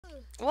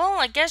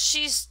Well, I guess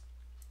she's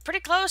pretty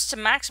close to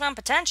maximum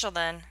potential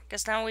then.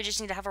 Guess now we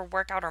just need to have her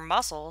work out her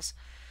muscles.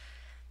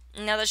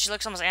 Now that she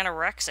looks almost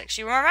anorexic.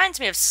 She reminds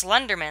me of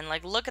Slenderman.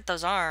 Like, look at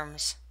those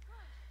arms.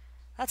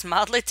 That's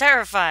mildly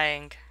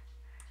terrifying.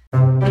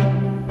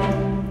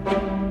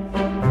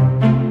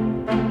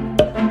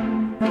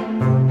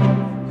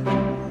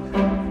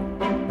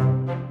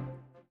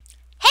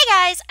 Hey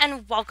guys,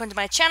 and welcome to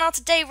my channel.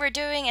 Today we're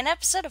doing an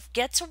episode of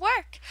Get to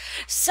Work.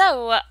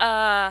 So,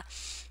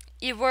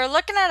 we're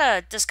looking at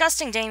a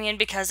disgusting Damien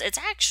because it's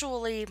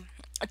actually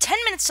 10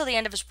 minutes till the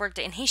end of his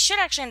workday, and he should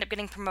actually end up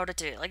getting promoted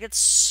today. Like, it's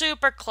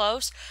super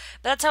close,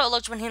 but that's how it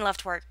looked when he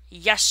left work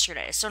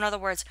yesterday. So, in other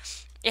words,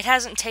 it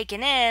hasn't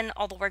taken in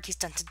all the work he's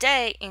done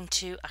today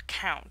into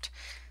account.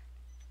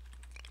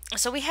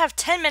 So we have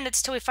 10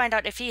 minutes till we find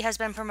out if he has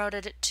been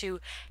promoted to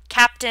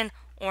captain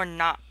or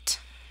not.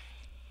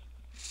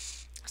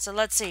 So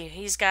let's see.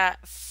 He's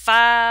got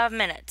 5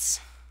 minutes.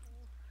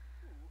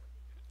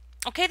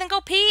 Okay, then go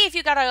pee if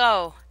you gotta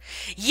go.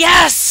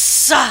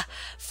 Yes!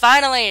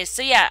 Finally!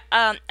 So yeah,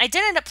 I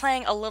did end up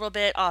playing a little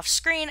bit off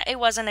screen. It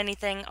wasn't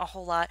anything a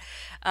whole lot.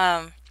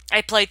 I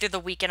played through the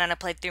weekend and I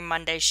played through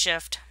Monday's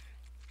shift.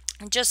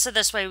 Just so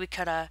this way we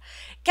could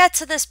get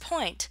to this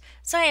point.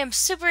 So I am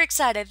super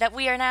excited that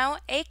we are now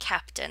a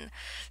captain.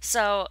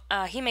 So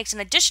he makes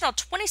an additional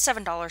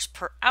 $27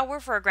 per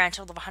hour for a grand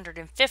total of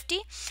 $150.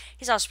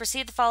 He's also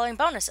received the following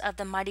bonus of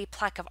the Mighty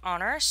Plaque of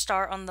Honor,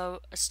 Star on the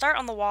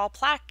Wall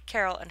Plaque,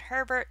 Carol and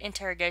Herbert,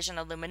 Interrogation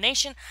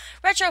Illumination,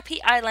 Retro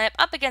PI Lamp,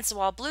 Up Against the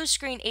Wall, Blue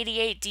Screen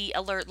 88D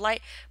Alert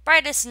Light,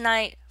 Brightest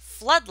Night,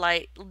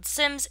 Floodlight,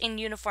 Sims in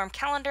Uniform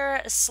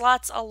Calendar,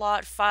 Slots a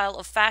Lot, File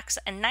of Facts,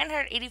 and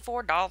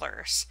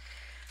 $984.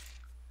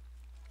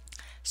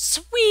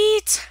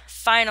 Sweet!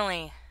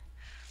 Finally.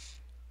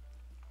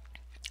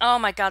 Oh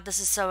my god, this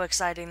is so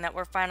exciting that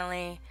we're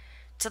finally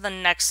to the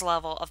next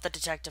level of the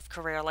detective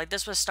career. Like,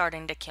 this was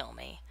starting to kill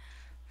me.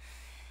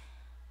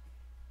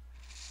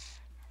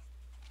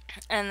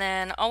 And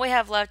then all we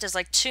have left is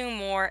like 2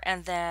 more,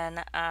 and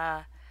then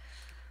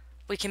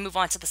we can move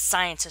on to the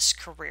scientist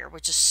career,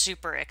 which is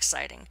super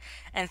exciting.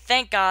 And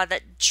thank God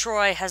that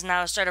Troy has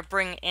now started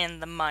bringing in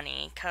the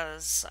money,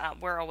 because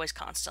we're always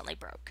constantly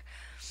broke.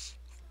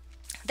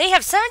 They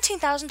have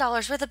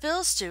 $17,000 worth of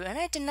bills due, and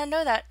I did not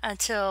know that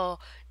until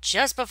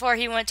just before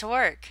he went to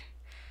work.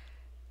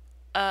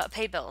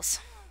 Pay bills.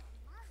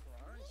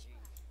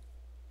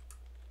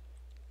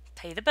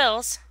 Pay the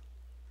bills.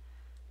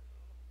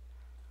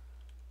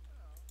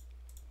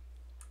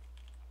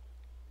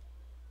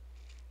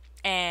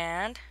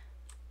 And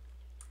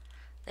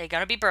they're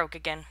gonna be broke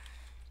again.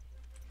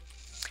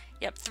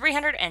 Yep,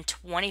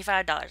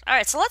 $325.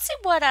 Alright, so let's see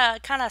what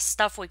kind of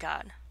stuff we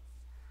got.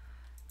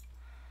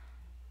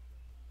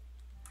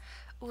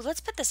 Ooh,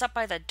 let's put this up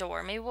by the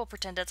door. Maybe we'll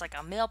pretend it's like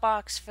a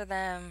mailbox for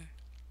them.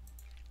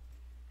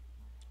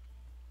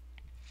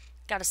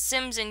 Got a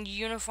Sims in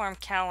Uniform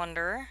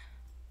Calendar.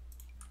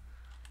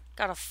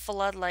 Got a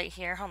floodlight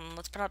here. Hold on,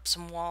 let's put up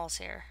some walls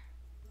here.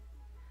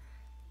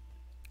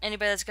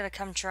 Anybody that's gonna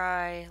come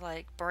try,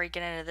 like,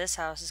 breaking into this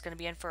house is gonna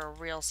be in for a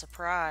real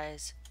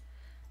surprise.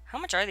 How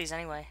much are these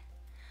anyway?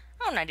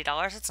 Oh,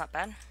 $90. That's not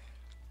bad.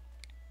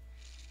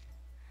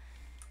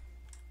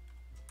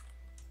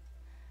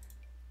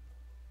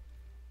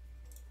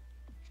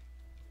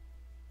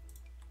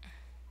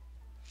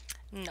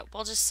 Nope,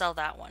 we'll just sell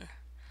that one.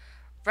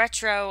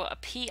 Retro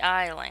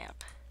PI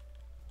lamp.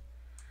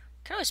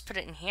 Could always put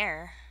it in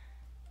here.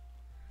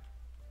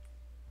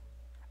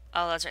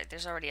 Oh, that's right.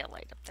 There's already a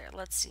light up there.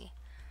 Let's see.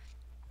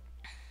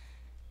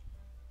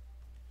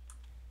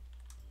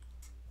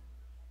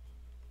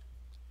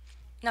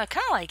 No, I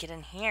kind of like it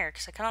in here,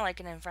 because I kind of like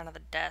it in front of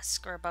the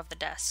desk, or above the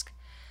desk.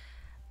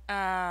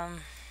 And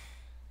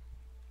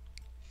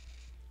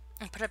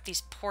put up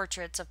these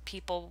portraits of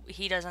people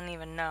he doesn't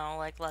even know,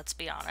 like, let's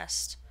be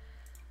honest.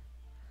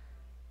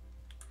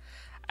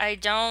 I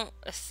don't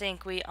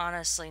think we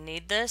honestly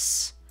need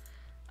this.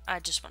 I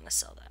just want to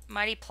sell that.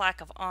 Mighty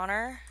Plaque of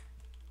Honor.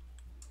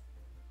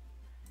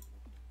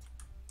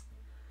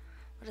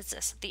 What is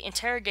this? The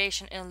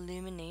Interrogation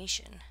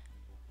Illumination.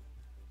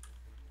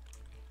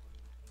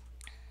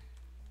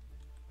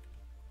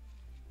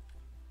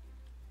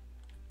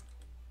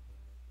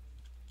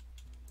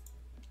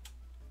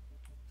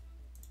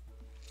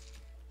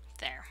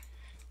 There.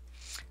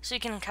 So you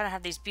can kind of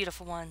have these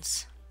beautiful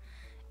ones.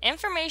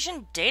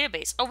 Information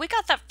database. Oh, we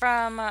got that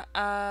from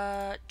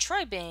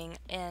Troy being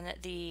in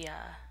the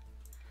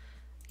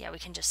yeah, we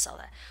can just sell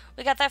that.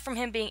 We got that from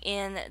him being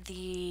in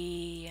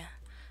the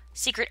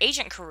secret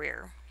agent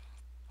career.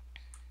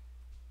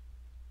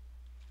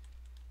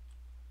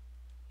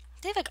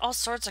 They have like all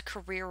sorts of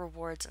career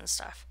rewards and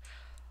stuff.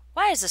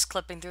 Why is this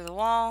clipping through the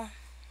wall?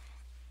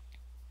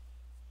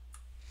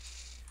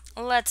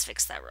 Let's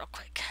fix that real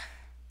quick.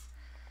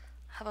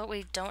 How about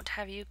we don't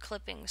have you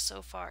clipping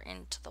so far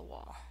into the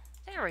wall?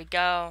 There we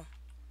go.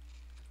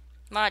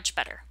 Much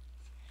better.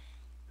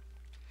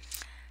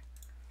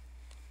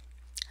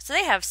 So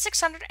they have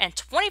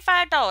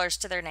 $625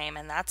 to their name,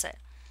 and that's it.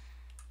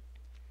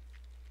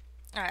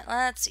 Alright,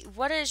 let's see.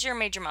 What is your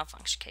major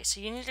malfunction? Okay, so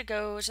you need to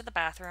go to the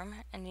bathroom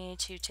and you need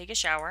to take a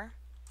shower.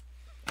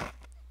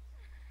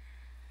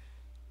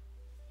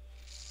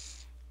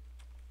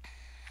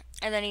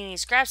 And then he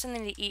needs to grab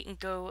something to eat and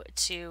go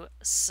to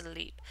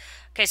sleep.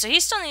 Okay, so he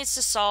still needs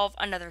to solve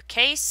another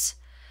case.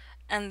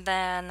 And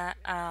then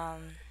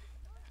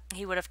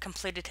he would have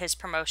completed his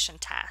promotion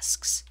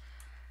tasks.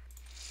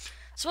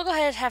 So we'll go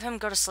ahead and have him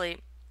go to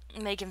sleep.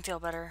 Make him feel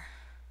better.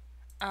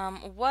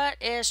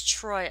 What is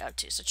Troy up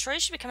to? So Troy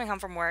should be coming home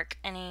from work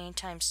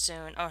anytime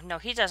soon. Oh, no,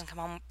 he doesn't come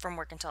home from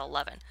work until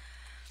 11.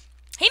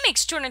 He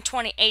makes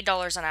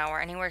 $228 an hour,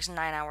 and he works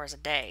 9 hours a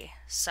day.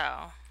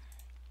 So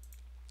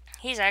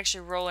he's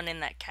actually rolling in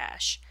that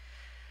cash.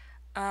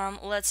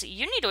 Let's see.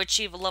 You need to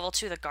achieve a level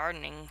 2 of the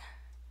gardening.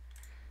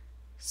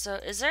 So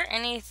is there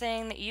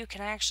anything that you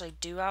can actually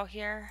do out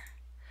here?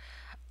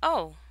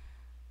 Oh.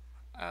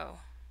 Oh.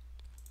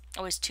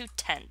 Oh, he's 2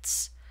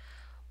 tents.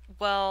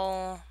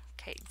 Well,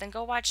 okay, then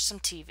go watch some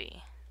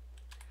TV.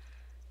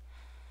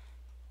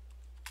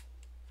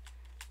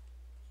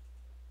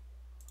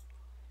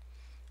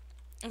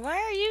 Why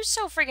are you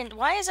so friggin'...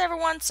 Why is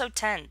everyone so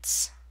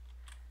tense?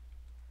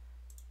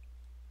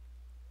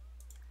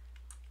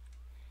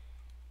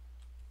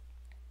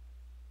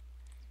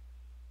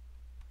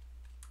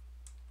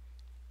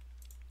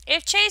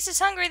 If Chase is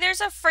hungry,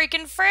 there's a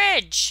freaking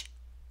fridge!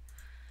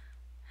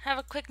 Have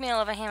a quick meal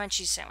of a ham and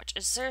cheese sandwich.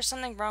 Is there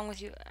something wrong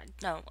with you?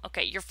 No.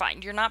 Okay, you're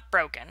fine. You're not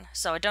broken.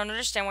 So I don't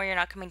understand why you're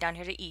not coming down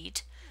here to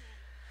eat.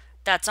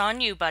 That's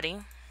on you, buddy.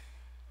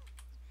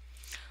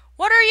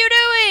 What are you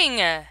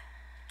doing?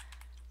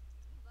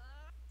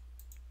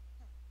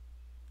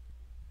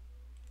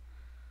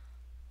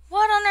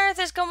 What on earth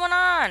is going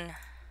on?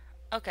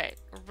 Okay,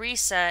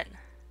 reset.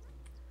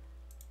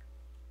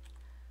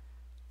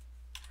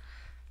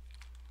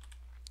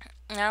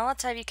 Now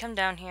let's have you come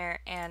down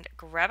here and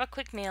grab a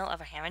quick meal of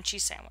a ham and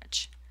cheese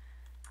sandwich.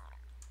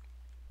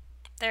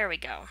 There we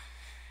go.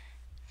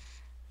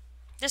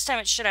 This time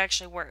it should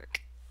actually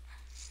work.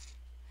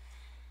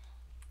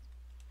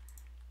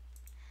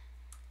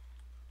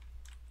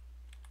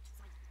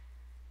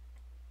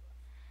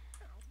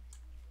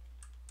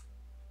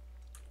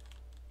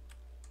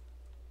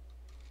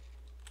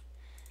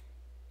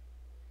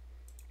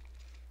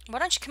 Why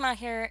don't you come out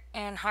here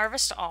and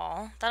harvest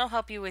all? That'll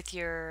help you with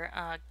your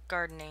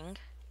gardening.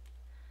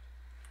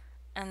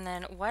 And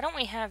then why don't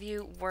we have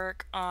you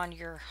work on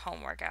your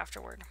homework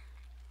afterward?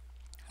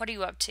 What are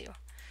you up to?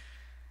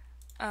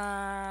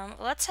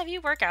 Let's have you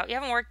work out. You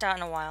haven't worked out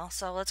in a while,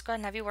 so let's go ahead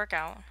and have you work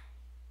out.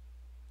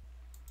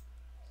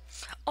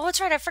 Oh,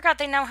 that's right. I forgot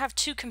they now have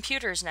 2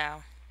 computers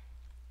now.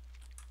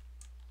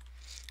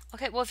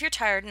 Okay, well, if you're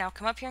tired, now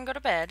come up here and go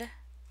to bed.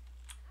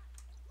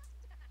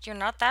 You're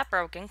not that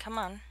broken. Come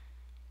on.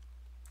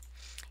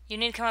 You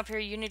need to come up here.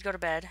 You need to go to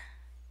bed.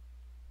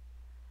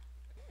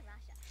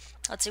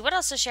 Let's see. What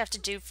else does she have to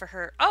do for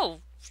her? Oh,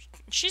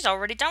 she's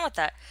already done with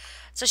that.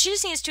 So she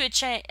just needs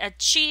to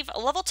achieve a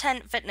level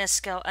 10 fitness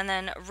skill and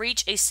then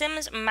reach a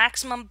Sim's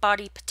maximum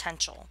body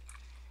potential.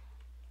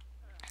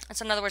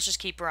 So in other words, just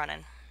keep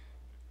running.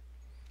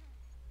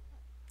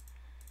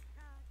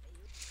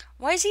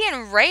 Why is he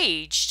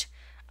enraged?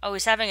 Oh,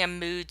 he's having a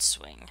mood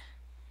swing.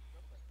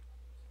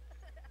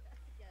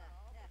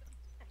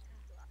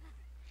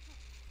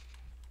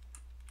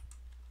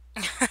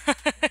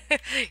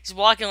 He's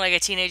walking like a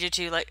teenager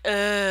too, like,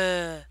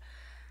 ugh.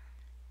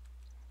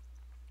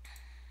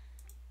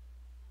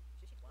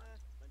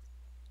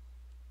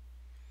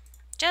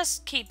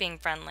 Just keep being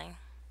friendly.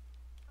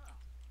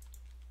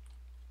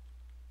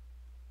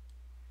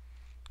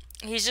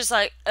 He's just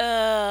like,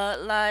 ugh,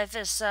 life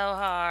is so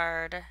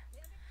hard.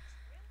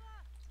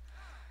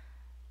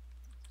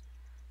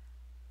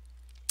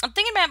 I'm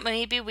thinking about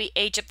maybe we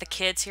age up the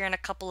kids here in a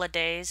couple of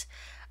days,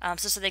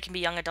 so they can be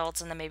young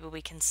adults, and then maybe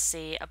we can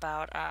see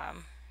about,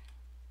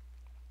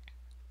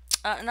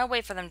 no,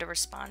 wait for them to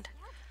respond.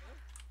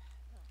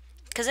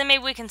 Because then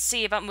maybe we can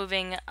see about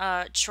moving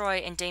Troy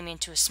and Damien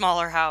to a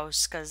smaller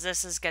house, because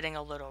this is getting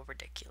a little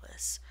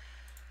ridiculous.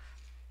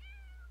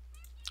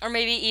 Or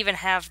maybe even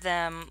have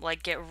them,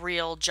 like, get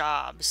real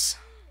jobs.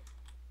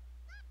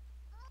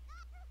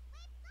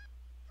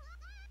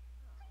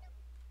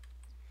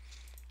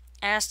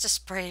 Ask to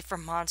spray for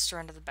monster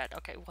under the bed.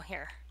 Okay, well,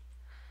 here.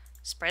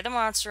 Spray the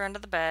monster under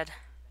the bed.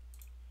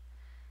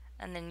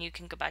 And then you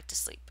can go back to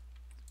sleep.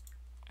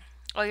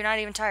 Oh, you're not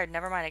even tired.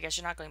 Never mind. I guess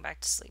you're not going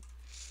back to sleep.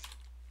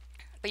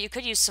 But you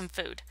could use some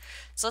food.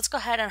 So let's go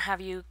ahead and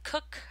have you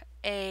cook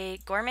a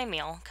gourmet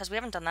meal, because we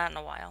haven't done that in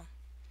a while.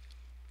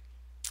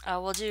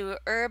 We'll do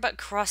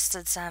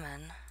herb-crusted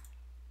salmon.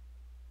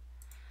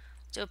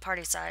 Do a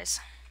party size.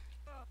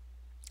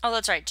 Oh,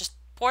 that's right. Just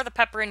pour the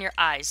pepper in your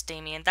eyes,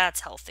 Damien.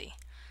 That's healthy.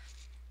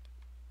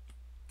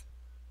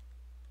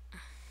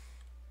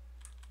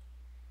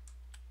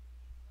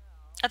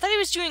 I thought he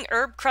was doing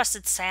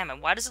herb-crusted salmon.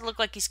 Why does it look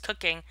like he's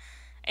cooking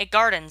a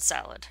garden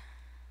salad?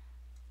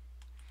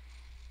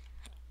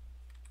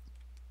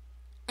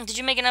 Did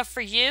you make enough for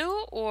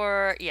you?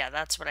 Or, yeah,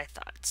 that's what I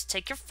thought. So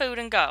take your food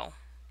and go.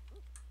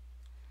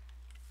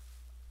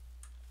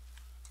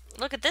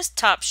 Look at this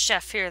top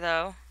chef here,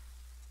 though.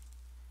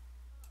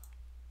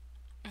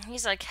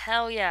 He's like,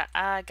 hell yeah,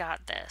 I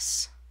got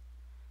this.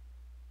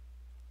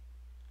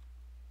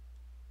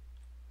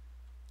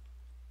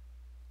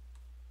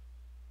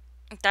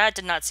 That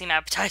did not seem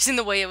appetizing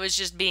the way it was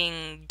just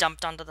being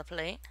dumped onto the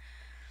plate.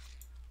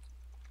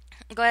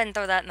 Go ahead and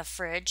throw that in the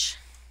fridge.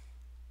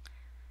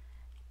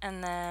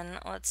 And then,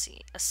 let's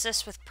see,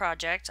 assist with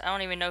project. I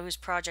don't even know whose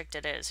project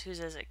it is. Whose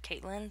is it?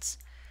 Caitlin's?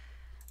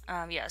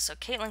 Yeah, so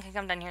Caitlin can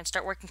come down here and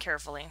start working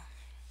carefully.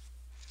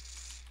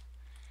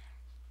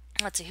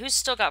 Let's see, who's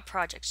still got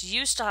projects?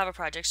 You still have a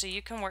project, so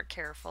you can work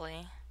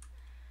carefully.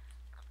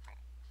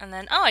 And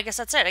then, oh, I guess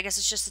that's it. I guess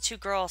it's just the two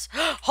girls.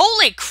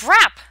 Holy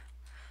crap!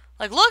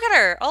 Like, look at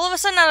her! All of a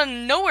sudden, out of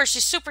nowhere,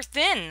 she's super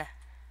thin.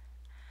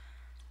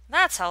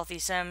 That's healthy,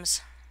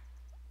 Sims.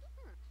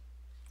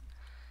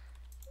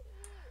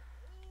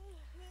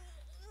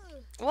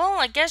 Well,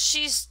 I guess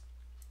she's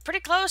pretty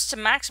close to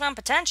maximum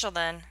potential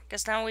then.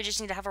 Guess now we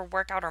just need to have her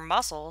work out her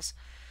muscles.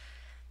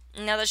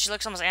 Now that she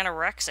looks almost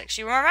anorexic.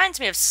 She reminds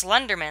me of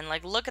Slenderman.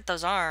 Like, look at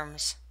those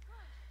arms.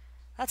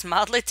 That's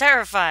mildly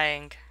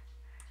terrifying.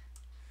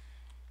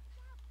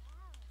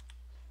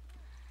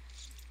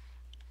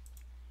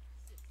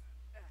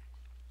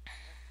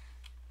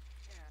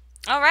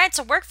 Alright,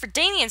 so work for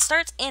Damien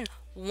starts in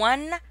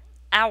 1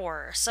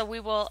 hour. So we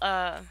will,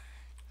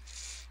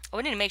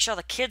 we need to make sure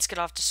the kids get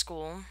off to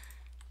school.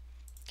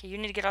 Okay, you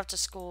need to get off to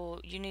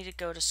school. You need to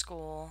go to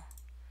school.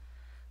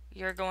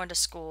 You're going to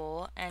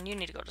school. And you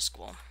need to go to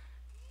school.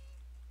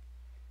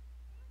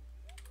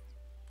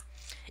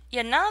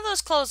 Yeah, none of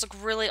those clothes look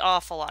really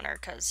awful on her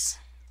because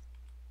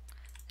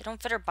they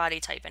don't fit her body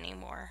type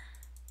anymore.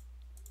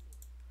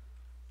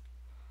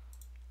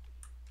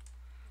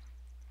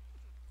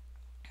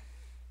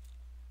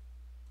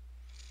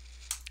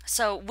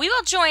 So we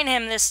will join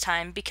him this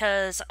time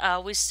because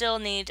we still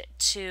need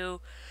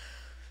to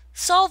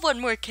solve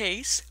one more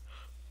case.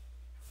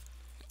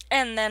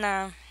 And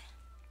then,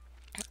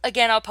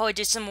 again, I'll probably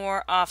do some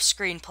more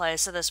off-screen play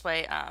so this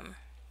way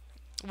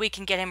we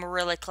can get him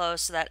really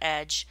close to that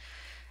edge.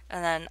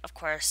 And then, of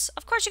course,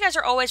 you guys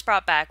are always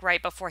brought back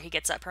right before he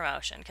gets that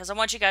promotion. Because I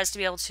want you guys to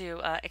be able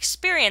to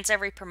experience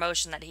every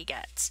promotion that he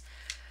gets.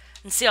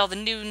 And see all the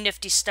new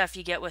nifty stuff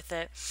you get with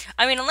it.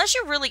 I mean, unless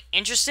you're really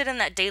interested in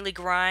that daily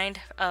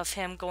grind of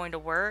him going to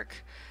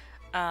work.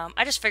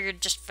 I just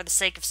figured just for the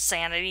sake of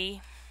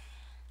sanity,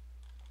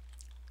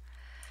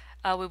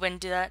 we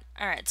wouldn't do that.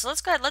 Alright, so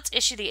let's go ahead. Let's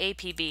issue the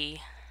APB.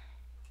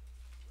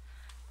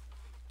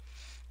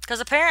 Because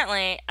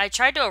apparently, I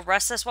tried to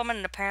arrest this woman,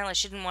 and apparently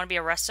she didn't want to be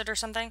arrested or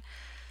something.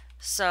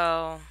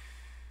 So,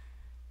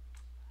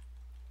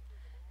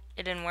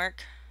 it didn't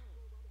work.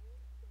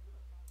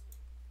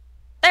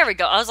 There we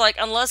go. I was like,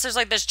 unless there's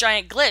like this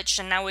giant glitch,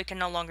 and now we can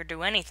no longer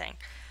do anything.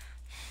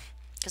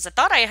 Because I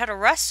thought I had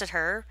arrested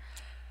her.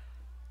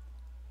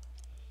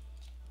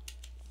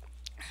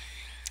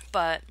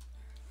 But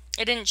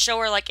it didn't show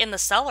her like in the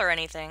cell or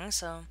anything,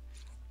 so...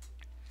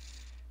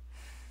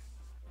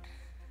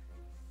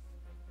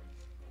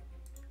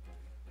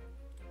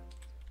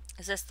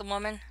 Is this the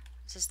woman?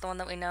 Is this the one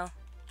that we know?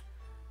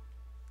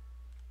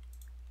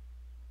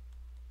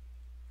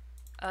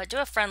 Do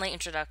a friendly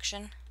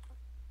introduction.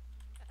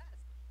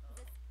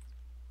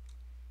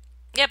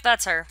 Yep,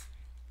 that's her.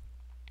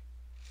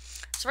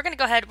 So we're going to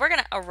go ahead. We're going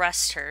to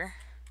arrest her.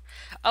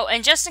 Oh,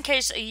 and just in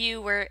case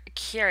you were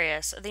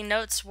curious, the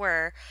notes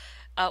were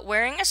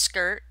wearing a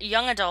skirt,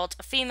 young adult,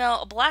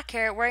 female, black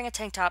hair, wearing a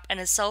tank top, and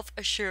is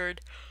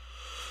self-assured.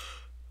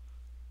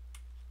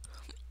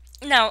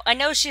 Now, I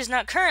know she's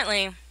not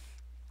currently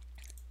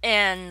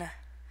in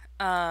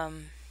a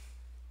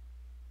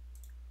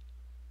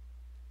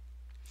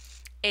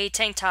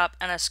tank top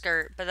and a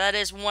skirt, but that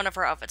is one of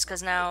her outfits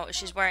because now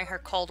she's wearing her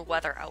cold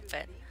weather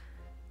outfit.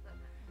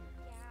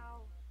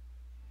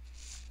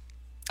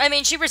 I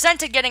mean, she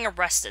resented getting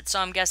arrested, so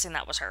I'm guessing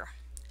that was her.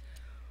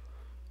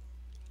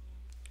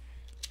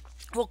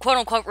 Well,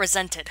 quote-unquote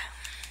resented.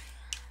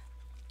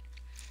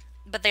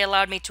 But they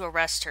allowed me to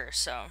arrest her,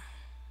 so...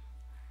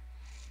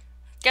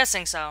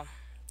 Guessing so.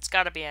 It's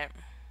gotta be it.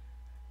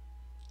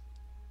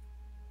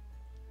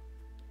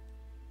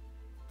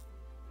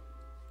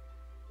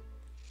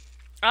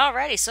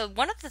 Alrighty, so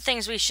one of the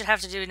things we should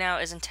have to do now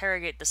is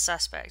interrogate the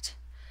suspect.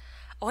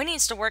 Oh, he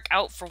needs to work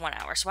out for 1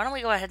 hour, so why don't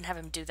we go ahead and have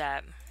him do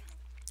that?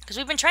 Because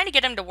we've been trying to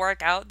get him to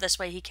work out, this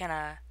way he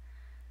can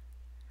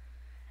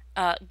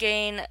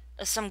gain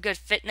some good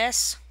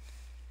fitness.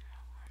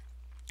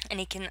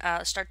 And he can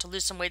start to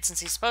lose some weight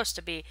since he's supposed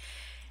to be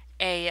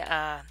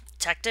a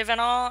detective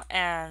and all.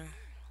 And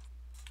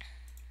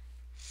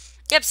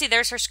yep, see,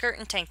 there's her skirt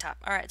and tank top.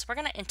 Alright, so we're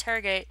going to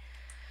interrogate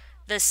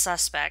this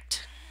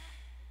suspect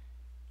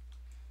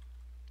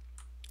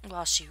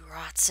while she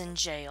rots in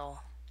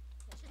jail.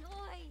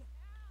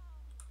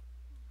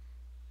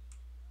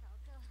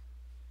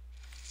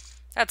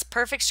 That's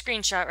perfect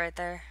screenshot right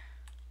there.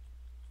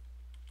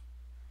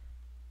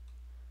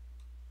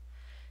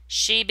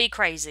 She be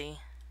crazy.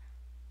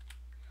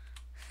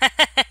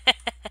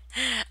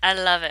 I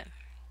love it.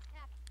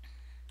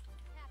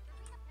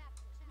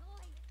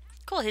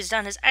 Cool, he's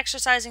done his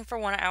exercising for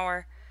 1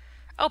 hour.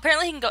 Oh,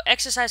 apparently he can go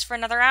exercise for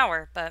another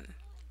hour, but...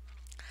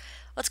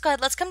 Let's go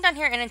ahead. Let's come down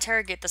here and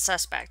interrogate the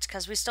suspect,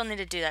 because we still need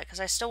to do that, because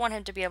I still want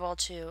him to be able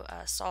to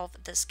solve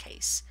this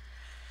case.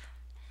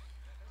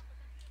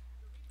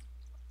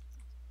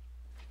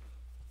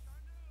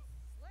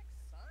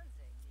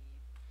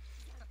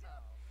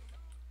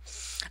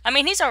 I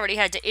mean, he's already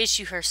had to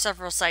issue her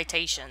several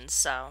citations,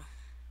 so...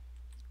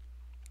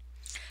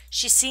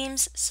 She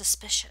seems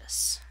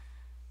suspicious.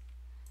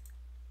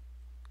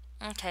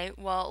 Okay,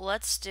 well,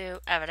 let's do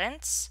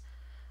evidence.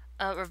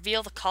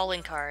 Reveal the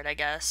calling card, I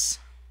guess.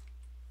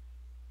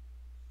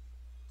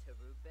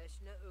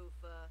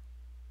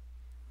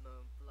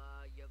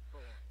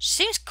 She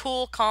seems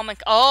cool, calm, and...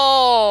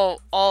 Oh!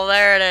 Oh,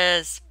 there it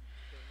is.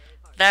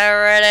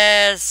 There it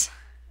is.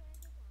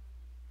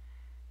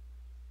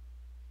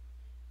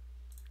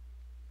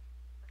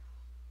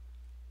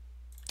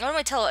 Why don't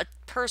I tell a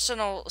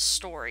personal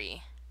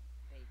story?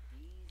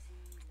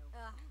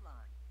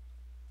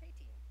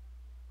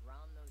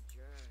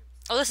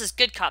 Oh, this is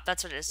good cop.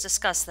 That's what it is.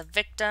 Discuss the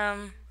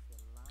victim.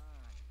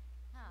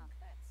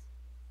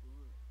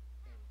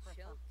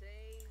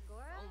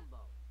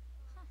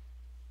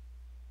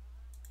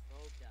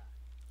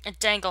 And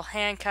dangle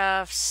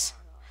handcuffs.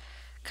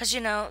 Because,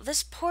 you know,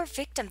 this poor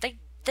victim,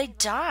 they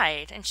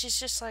died. And she's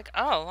just like,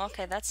 oh,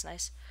 okay, that's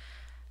nice.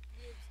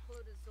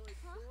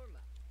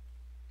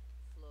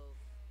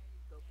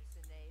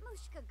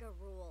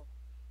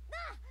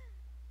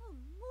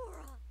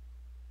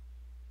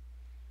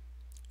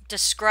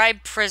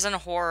 Describe prison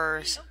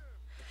horrors.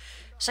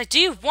 It's like, do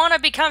you want to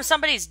become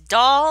somebody's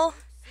doll?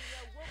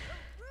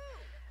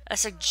 I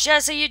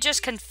suggest that you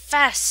just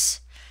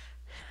confess.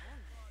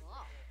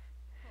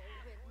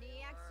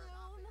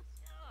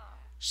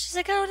 She's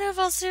like, I don't know if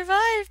I'll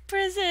survive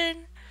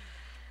prison.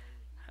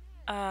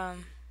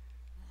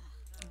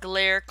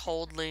 Glare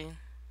coldly.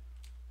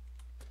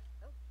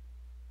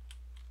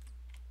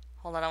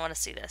 Hold on, I want to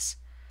see this.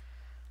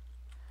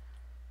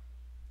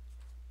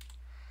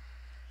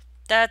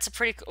 That's a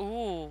pretty...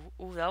 Ooh,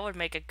 that would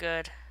make a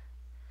good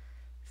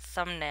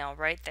thumbnail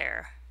right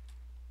there.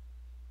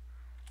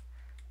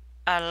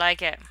 I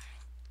like it.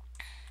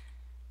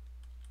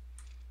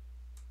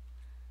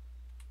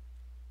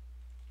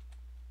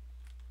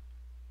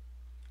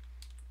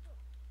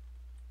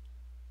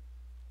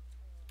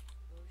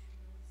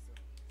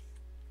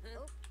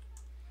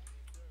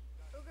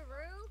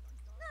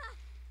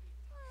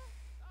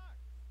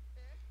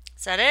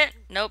 Is that it?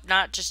 Nope,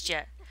 not just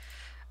yet.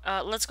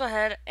 Let's go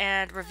ahead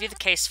and review the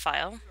case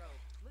file.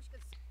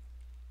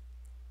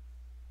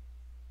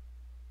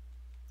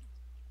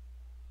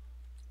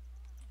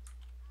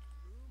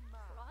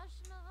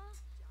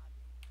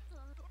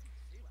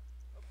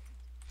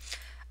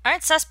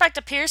 Alright, suspect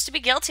appears to be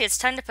guilty. It's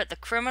time to put the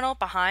criminal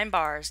behind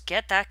bars.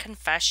 Get that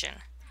confession.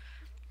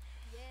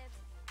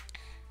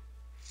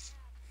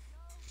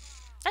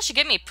 That should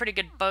give me a pretty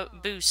good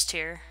boost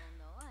here.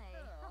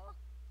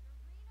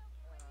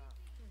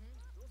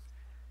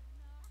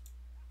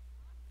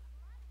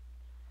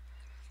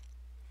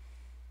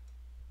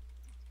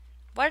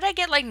 Why did I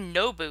get, like,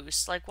 no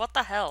boost? Like, what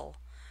the hell?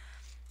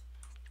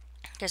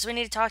 Guess we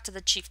need to talk to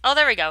the chief. Oh,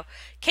 there we go.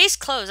 Case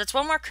closed. It's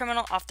one more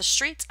criminal off the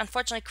streets.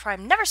 Unfortunately,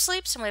 crime never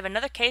sleeps, and we have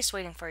another case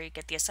waiting for you.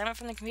 Get the assignment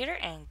from the computer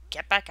and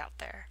get back out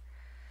there.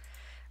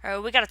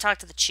 Alright, we gotta talk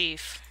to the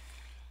chief.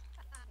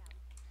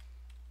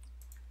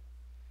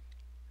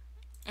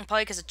 And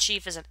probably because the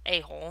chief is an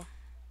a-hole.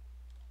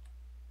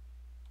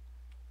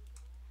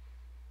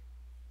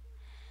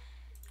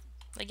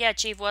 Like, yeah,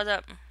 chief, what's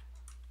up?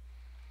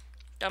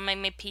 Don't make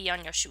me pee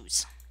on your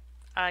shoes.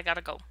 I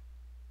gotta go.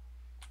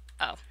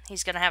 Oh,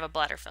 he's gonna have a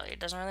bladder failure. It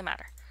doesn't really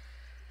matter.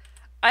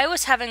 I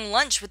was having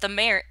lunch with the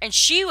mayor, and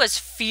she was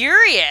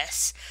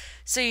furious.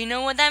 So you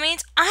know what that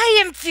means?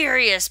 I am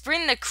furious.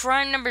 Bring the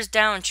crime numbers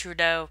down,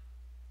 Trudeau.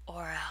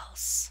 Or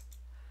else.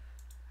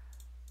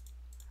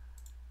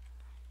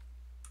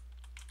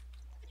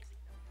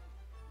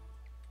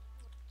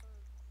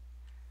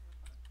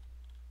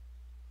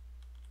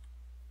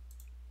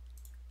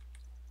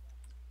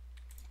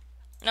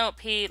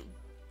 Nope, he...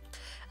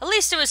 At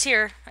least it was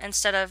here,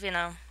 instead of, you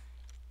know...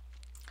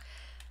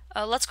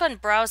 let's go ahead and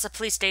browse the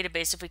police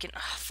database if we can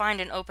find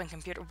an open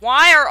computer.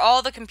 Why are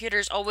all the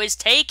computers always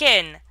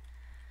taken?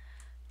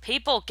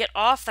 People, get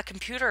off the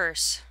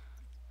computers.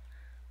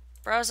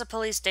 Browse the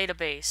police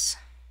database.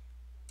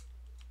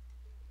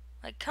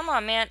 Like, come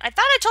on, man. I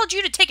thought I told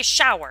you to take a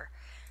shower.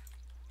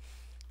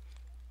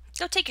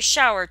 Go take a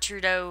shower,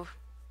 Trudeau.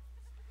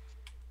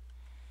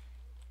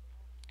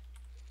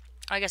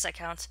 I guess that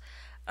counts.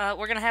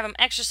 We're going to have him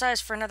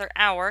exercise for another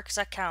hour, because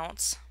that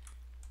counts.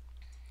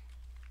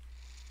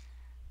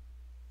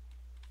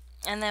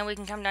 And then we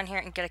can come down here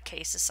and get a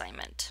case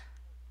assignment.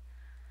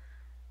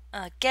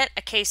 Get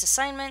a case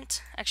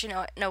assignment. Actually,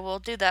 no, we'll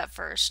do that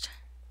first.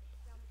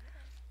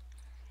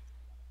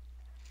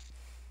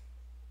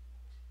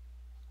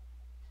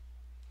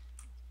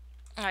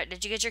 Alright,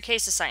 did you get your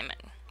case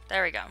assignment?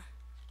 There we go.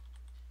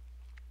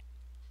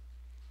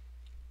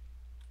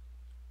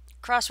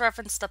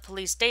 Cross-reference the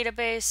police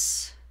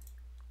database.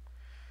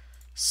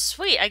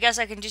 Sweet, I guess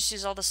I can just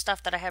use all the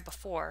stuff that I had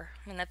before.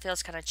 I mean, that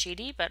feels kind of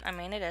cheaty, but I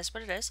mean, it is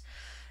what it is.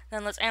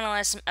 Then let's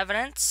analyze some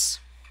evidence.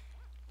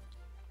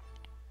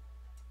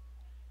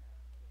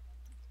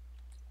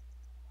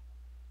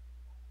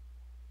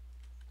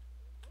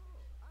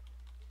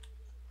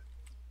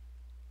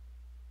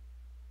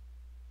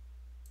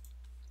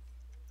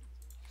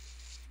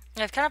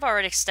 I've kind of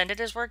already extended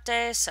his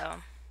workday, so...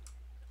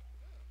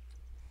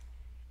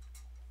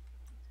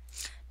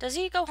 Does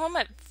he go home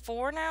at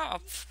 4 now? Oh,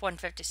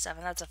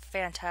 1:57. That's a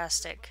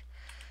fantastic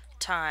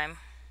time.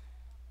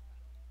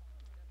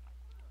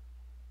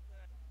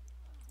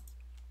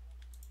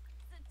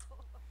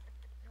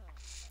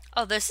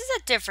 Oh, this is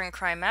a different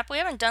crime map. We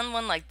haven't done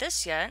one like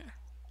this yet.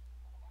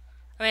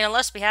 I mean,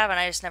 unless we haven't,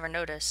 I just never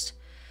noticed.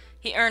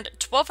 He earned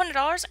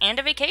 $1,200 and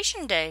a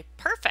vacation day.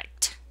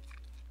 Perfect.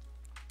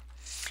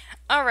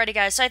 Alrighty,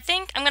 guys. So I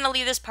think I'm going to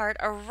leave this part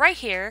right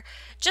here.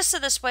 Just so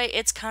this way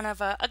it's kind of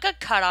a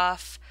good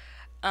cutoff.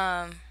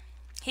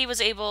 He was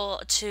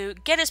able to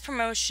get his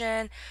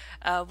promotion.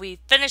 We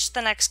finished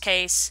the next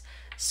case.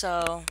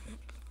 So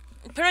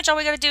pretty much all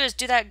we got to do is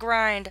do that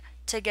grind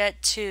to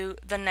get to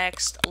the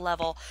next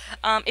level.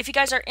 If you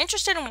guys are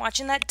interested in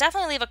watching that,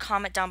 definitely leave a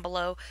comment down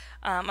below.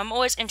 I'm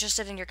always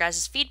interested in your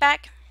guys'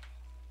 feedback.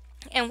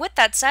 And with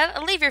that said,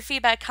 leave your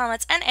feedback,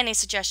 comments, and any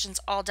suggestions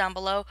all down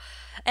below.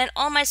 And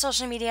all my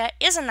social media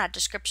is in that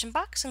description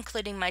box,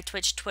 including my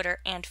Twitch, Twitter,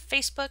 and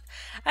Facebook.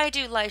 I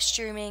do live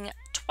streaming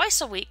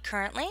twice a week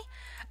currently.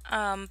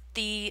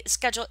 The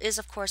schedule is,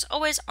 of course,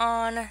 always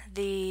on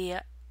the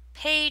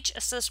page,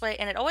 so this way,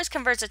 and it always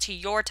converts it to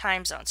your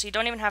time zone, so you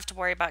don't even have to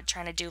worry about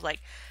trying to do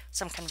like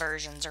some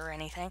conversions or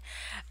anything.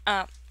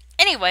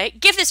 Anyway,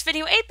 give this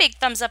video a big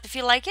thumbs up if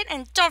you like it,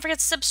 and don't forget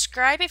to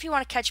subscribe if you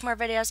want to catch more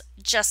videos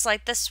just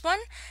like this one.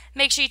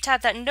 Make sure you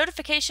tap that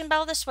notification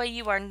bell, this way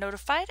you are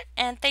notified,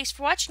 and thanks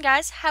for watching,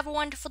 guys. Have a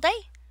wonderful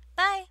day.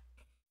 Bye.